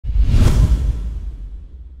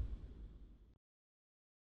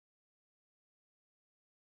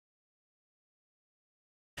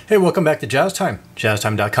Hey, welcome back to Jazz Time.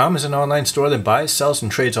 JazzTime.com is an online store that buys, sells,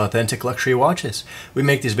 and trades authentic luxury watches. We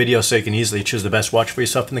make these videos so you can easily choose the best watch for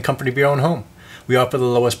yourself in the comfort of your own home. We offer the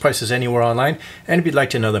lowest prices anywhere online, and if you'd like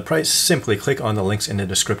to know the price, simply click on the links in the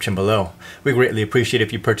description below. We greatly appreciate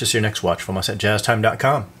if you purchase your next watch from us at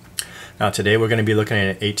JazzTime.com. Now today we're going to be looking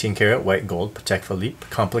at an 18 karat white gold Patek Philippe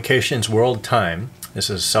Complications World Time. This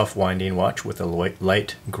is a self-winding watch with a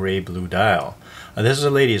light gray blue dial. This is a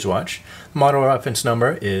ladies' watch. Model reference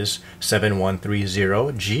number is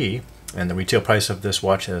 7130G, and the retail price of this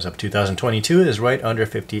watch as of 2022 is right under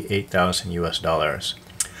 58,000 US dollars.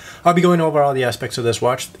 I'll be going over all the aspects of this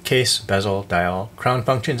watch: the case, bezel, dial, crown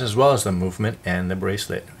functions, as well as the movement and the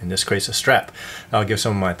bracelet. In this case, a strap. I'll give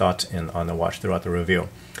some of my thoughts on the watch throughout the review.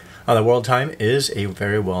 The World Time is a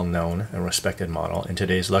very well-known and respected model in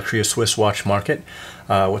today's luxury Swiss watch market.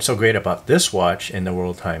 What's so great about this watch in the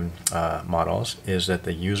World Time models is that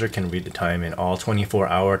the user can read the time in all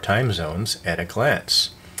 24-hour time zones at a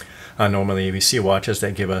glance. Normally we see watches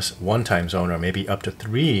that give us one time zone or maybe up to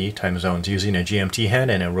 3 time zones using a GMT hand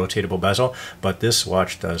and a rotatable bezel, but this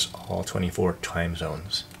watch does all 24 time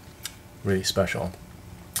zones. Really special.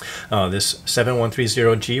 This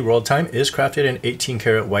 7130G World Time is crafted in 18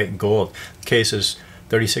 karat white gold. The case is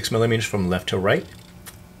 36 millimeters from left to right.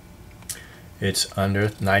 It's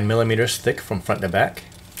under 9 millimeters thick from front to back,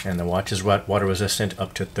 and the watch is water resistant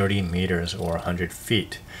up to 30 meters or 100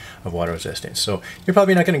 feet of water resistance. So you're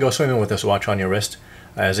probably not going to go swimming with this watch on your wrist,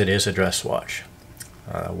 as it is a dress watch.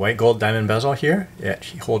 White gold diamond bezel here. It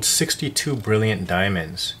holds 62 brilliant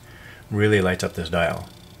diamonds. Really lights up this dial.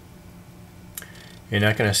 You're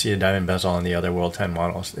not going to see a diamond bezel on the other World Time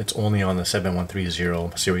models. It's only on the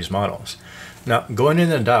 7130 series models. Now, going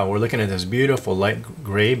into the dial, we're looking at this beautiful light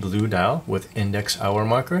gray blue dial with index hour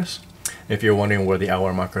markers. If you're wondering where the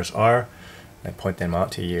hour markers are, I point them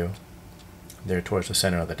out to you. They're towards the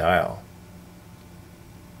center of the dial.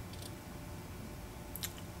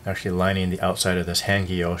 Actually lining the outside of this hand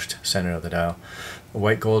guillothed center of the dial. The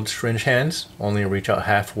white gold fringe hands only reach out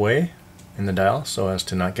halfway in the dial so as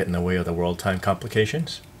to not get in the way of the World Time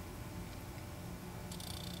complications.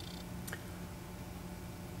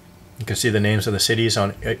 You can see the names of the cities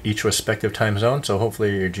on each respective time zone, so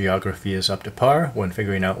hopefully your geography is up to par when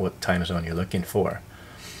figuring out what time zone you're looking for.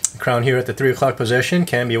 The crown here at the 3 o'clock position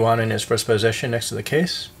can be worn in its first position next to the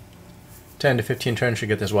case. 10 to 15 turns should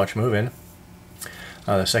get this watch moving.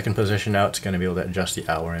 The second position out, it's going to be able to adjust the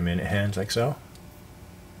hour and minute hands like so.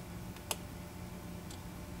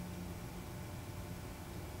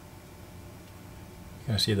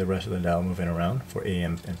 You can see the rest of the dial moving around for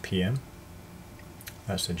AM and PM.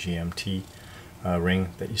 That's the GMT ring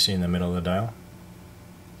that you see in the middle of the dial.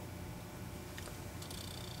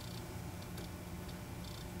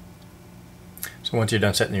 So once you're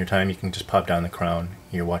done setting your time, you can just pop down the crown.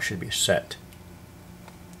 Your watch should be set.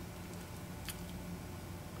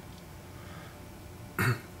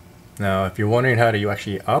 Now, if you're wondering how do you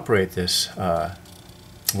actually operate this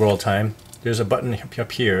World Time, there's a button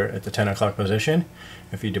up here at the 10 o'clock position.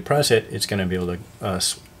 If you depress it, it's going to be able to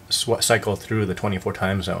cycle through the 24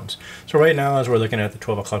 time zones. So right now, as we're looking at the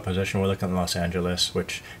 12 o'clock position, we're looking at Los Angeles,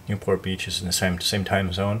 which Newport Beach is in the same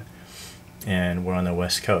time zone, and we're on the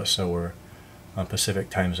West Coast, so we're on Pacific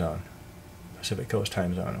time zone, Pacific Coast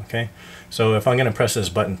time zone. Okay, so if I'm going to press this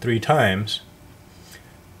button 3 times,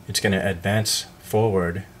 it's going to advance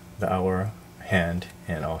forward the hour hand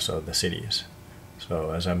and also the cities.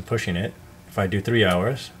 So as I'm pushing it, if I do 3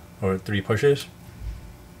 hours or 3 pushes,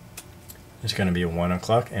 it's going to be 1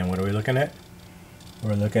 o'clock. And what are we looking at?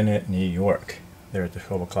 We're looking at New York. They're at the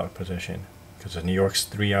 12 o'clock position because New York's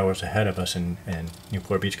 3 hours ahead of us in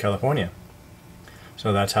Newport Beach, California.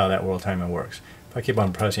 So that's how that World Timer works. If I keep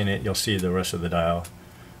on pressing it, you'll see the rest of the dial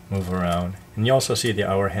move around. And you also see the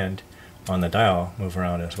hour hand on the dial move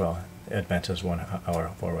around as well. It advances 1 hour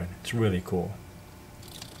forward. It's really cool.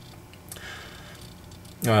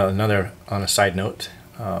 Another on a side note,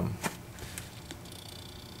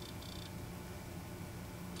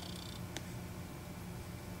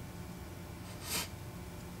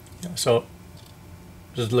 so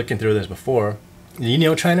just looking through this before, you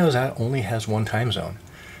know, China only has 1 time zone.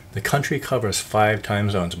 The country covers 5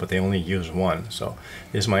 time zones, but they only use 1, so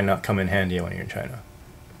this might not come in handy when you're in China.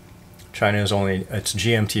 China is it's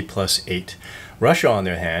GMT plus 8. Russia, on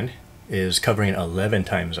their hand, is covering 11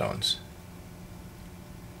 time zones.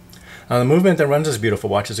 The movement that runs this beautiful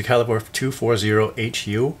watch is a caliber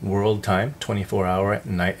 240HU World Time, 24-hour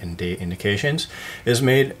night and day indications.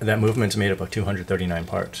 That movement's made up of 239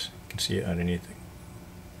 parts. You can see it underneath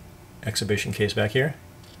the exhibition case back here.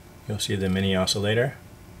 You'll see the mini oscillator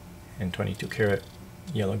in 22 karat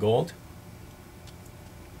yellow gold.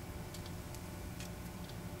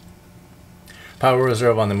 Power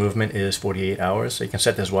reserve on the movement is 48 hours, so you can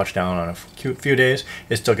set this watch down on a few days.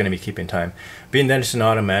 It's still going to be keeping time. Being that it's an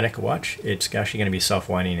automatic watch, it's actually going to be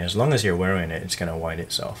self-winding. As long as you're wearing it, it's going to wind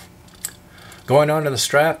itself. Going on to the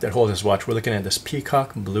strap that holds this watch, we're looking at this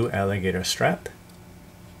peacock blue alligator strap.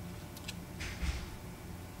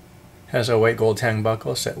 Has a white gold tang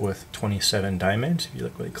buckle set with 27 diamonds. If you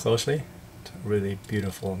look really closely, it's a really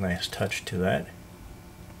beautiful, nice touch to that.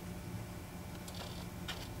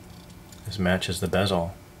 This matches the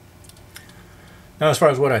bezel. Now, as far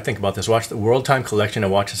as what I think about this watch, the World Time collection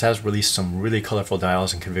of watches has released some really colorful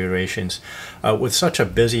dials and configurations. With such a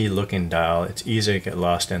busy looking dial, it's easy to get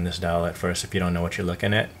lost in this dial at first if you don't know what you're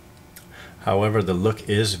looking at. However, the look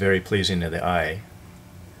is very pleasing to the eye.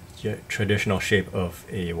 It's the traditional shape of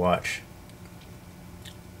a watch.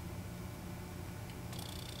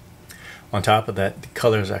 On top of that, the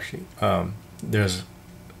colors actually, there's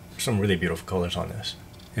some really beautiful colors on this.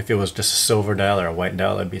 If it was just a silver dial or a white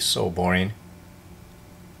dial, it'd be so boring.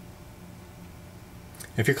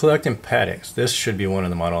 If you're collecting Pateks, this should be one of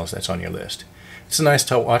the models that's on your list. It's a nice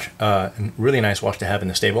watch, really nice watch to have in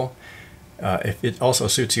the stable. If it also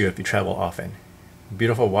suits you if you travel often.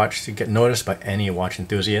 Beautiful watch to get noticed by any watch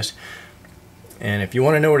enthusiast. And if you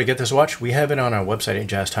want to know where to get this watch, we have it on our website at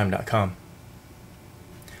jazztime.com.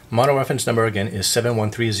 Model reference number again is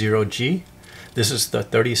 7130G. This is the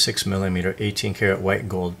 36mm 18 karat white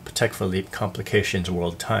gold Patek Philippe Complications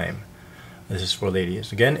World Time. This is for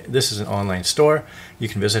ladies. Again, this is an online store. You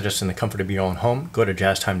can visit us in the comfort of your own home. Go to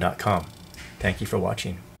jazztime.com. Thank you for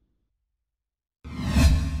watching.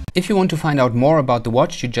 If you want to find out more about the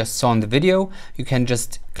watch you just saw in the video, you can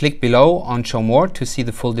just click below on Show More to see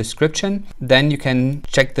the full description. Then you can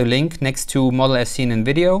check the link next to model as seen in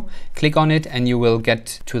video. Click on it and you will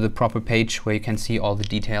get to the proper page where you can see all the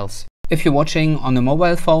details. If you're watching on a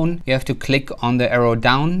mobile phone, you have to click on the arrow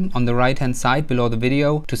down on the right hand side below the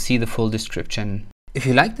video to see the full description. If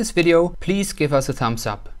you like this video, please give us a thumbs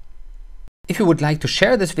up. If you would like to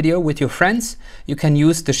share this video with your friends, you can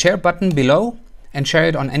use the share button below and share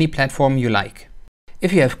it on any platform you like.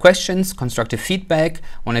 If you have questions, constructive feedback,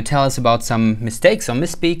 want to tell us about some mistakes or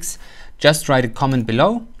misspeaks, just write a comment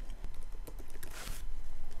below.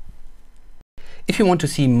 If you want to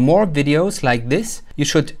see more videos like this, you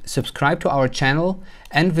should subscribe to our channel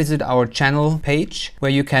and visit our channel page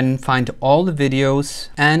where you can find all the videos.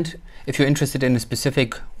 And if you're interested in a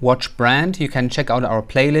specific watch brand, you can check out our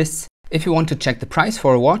playlists. If you want to check the price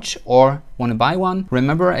for a watch or want to buy one,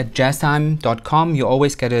 remember at jazztime.com you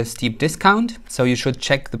always get a steep discount, so you should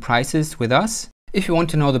check the prices with us. If you want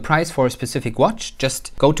to know the price for a specific watch,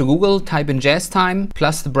 just go to Google, type in JazzTime,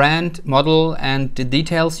 plus the brand, model and the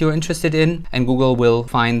details you're interested in, and Google will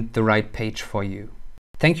find the right page for you.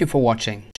 Thank you for watching.